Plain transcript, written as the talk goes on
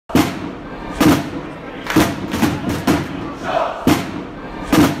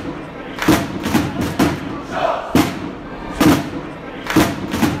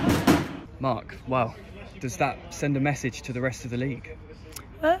Mark, wow, does that send a message to the rest of the league?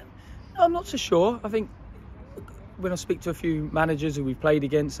 I'm not so sure. I think when I speak to a few managers who we've played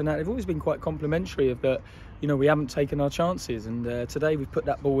against and that, they've always been quite complimentary of that. You know, we haven't taken our chances, and today we've put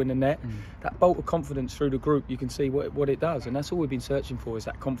that ball in the net. That bolt of confidence through the group, you can see what it does, and that's all we've been searching for, is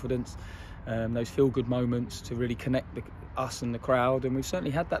that confidence, those feel-good moments to really connect us and the crowd, and we've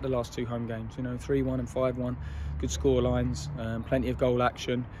certainly had that the last 2 home games. You know, 3-1 and 5-1, good score lines, plenty of goal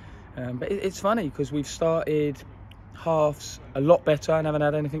action. But it's funny because we've started halves a lot better and haven't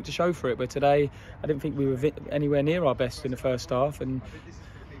had anything to show for it. But today, I didn't think we were anywhere near our best in the first half. And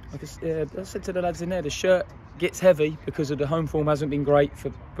like I said to the lads in there, the shirt gets heavy because of the home form hasn't been great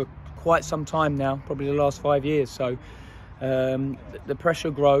for quite some time now, probably the last 5 years. So the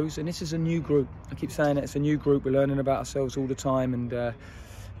pressure grows, and this is a new group. I keep saying it's a new group. We're learning about ourselves all the time, and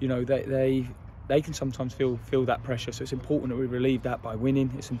you know, they can sometimes feel that pressure. So it's important that we relieve that by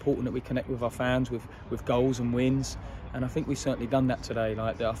winning. It's important that we connect with our fans with goals and wins. And I think we've certainly done that today.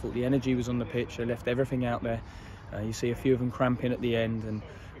 I thought the energy was on the pitch. They left everything out there. You see a few of them cramping at the end, and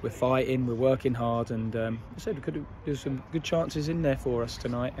we're fighting, we're working hard. And I said there's some good chances in there for us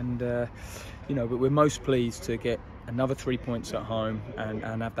tonight. And you know, but we're most pleased to get another 3 points at home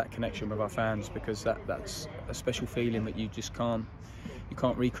and have that connection with our fans, because that's a special feeling that you just can't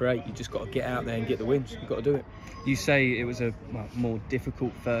recreate. You just got to get out there and get the wins. You've got to do it. You say it was a more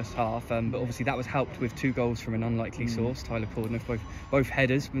difficult first half, but obviously that was helped with 2 goals from an unlikely source, Tyler Pordenoff, both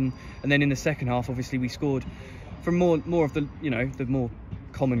headers, and then in the second half, obviously we scored from more of the, you know, the more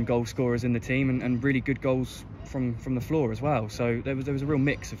common goal scorers in the team, and really good goals from the floor as well. So there was a real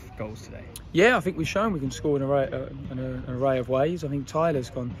mix of goals today. Yeah, I think we've shown we can score in an array of ways. I think Tyler's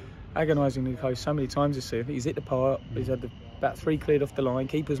gone agonisingly close so many times this season. He's hit the part. He's had about 3 cleared off the line.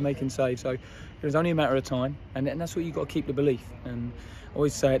 Keeper's making saves. So it was only a matter of time, and that's what you've got to keep the belief. And I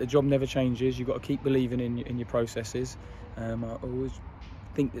always say it, the job never changes. You've got to keep believing in your processes. I always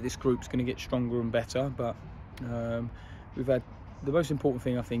think that this group's going to get stronger and better, but we've had the most important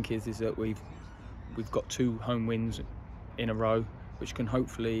thing, I think, is that we've got 2 home wins in a row, which can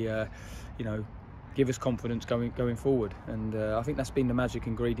hopefully you know, give us confidence going forward. And I think that's been the magic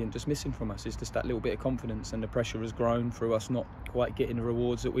ingredient just missing from us, is just that little bit of confidence. And the pressure has grown through us not quite getting the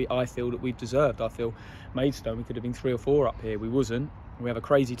rewards that I feel that we've deserved. I feel Maidstone, we could have been 3 or 4 up here. We wasn't. We have a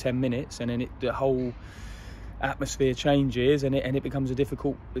crazy 10 minutes, and then the whole atmosphere changes, and it becomes a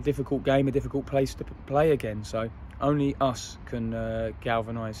difficult game, a difficult place to play again. So only us can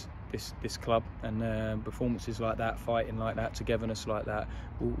galvanise this club, and performances like that, fighting like that, togetherness like that,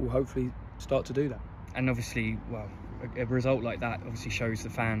 will hopefully start to do that. And obviously, well, a result like that obviously shows the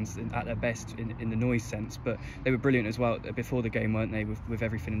fans at their best in the noise sense, but they were brilliant as well before the game, weren't they, with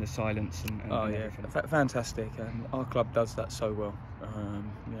everything in the silence and oh yeah, everything. Fantastic. And our club does that so well.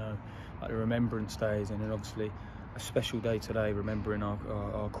 You know, like the remembrance days, and then obviously a special day today, remembering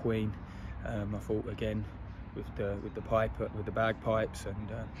our Queen. I thought again with the bagpipes,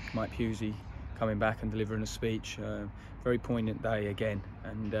 and Mike Pusey coming back and delivering a speech. Very poignant day again,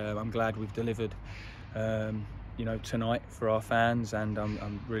 and I'm glad we've delivered you know, tonight for our fans, and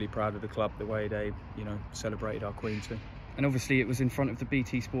I'm really proud of the club, the way they, you know, celebrated our Queen too. And obviously it was in front of the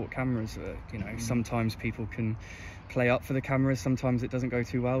BT Sport cameras. You know, sometimes people can play up for the cameras, sometimes it doesn't go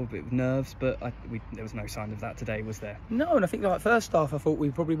too well, a bit of nerves, but there was no sign of that today, was there? No, and I think like first half, I thought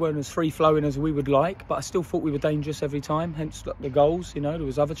we probably weren't as free-flowing as we would like, but I still thought we were dangerous every time, hence the goals. You know, there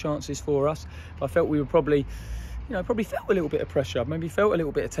was other chances for us, but I felt we were probably felt a little bit of pressure, maybe felt a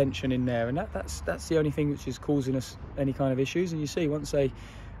little bit of tension in there, and that's the only thing which is causing us any kind of issues. And you see, once they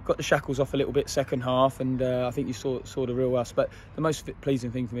got the shackles off a little bit second half, and I think you saw the real us. But the most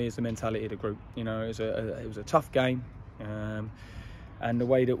pleasing thing for me is the mentality of the group. You know, it was a tough game, and the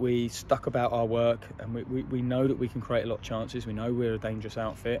way that we stuck about our work, and we know that we can create a lot of chances. We know we're a dangerous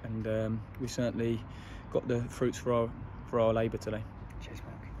outfit, and we certainly got the fruits for our labour today. Cheers,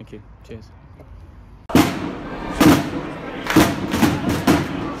 Mark. Thank you. Cheers.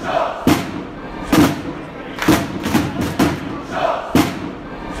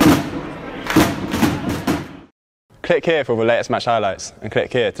 Click here for all the latest match highlights, and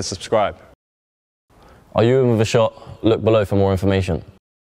click here to subscribe. Are you in with a shot? Look below for more information.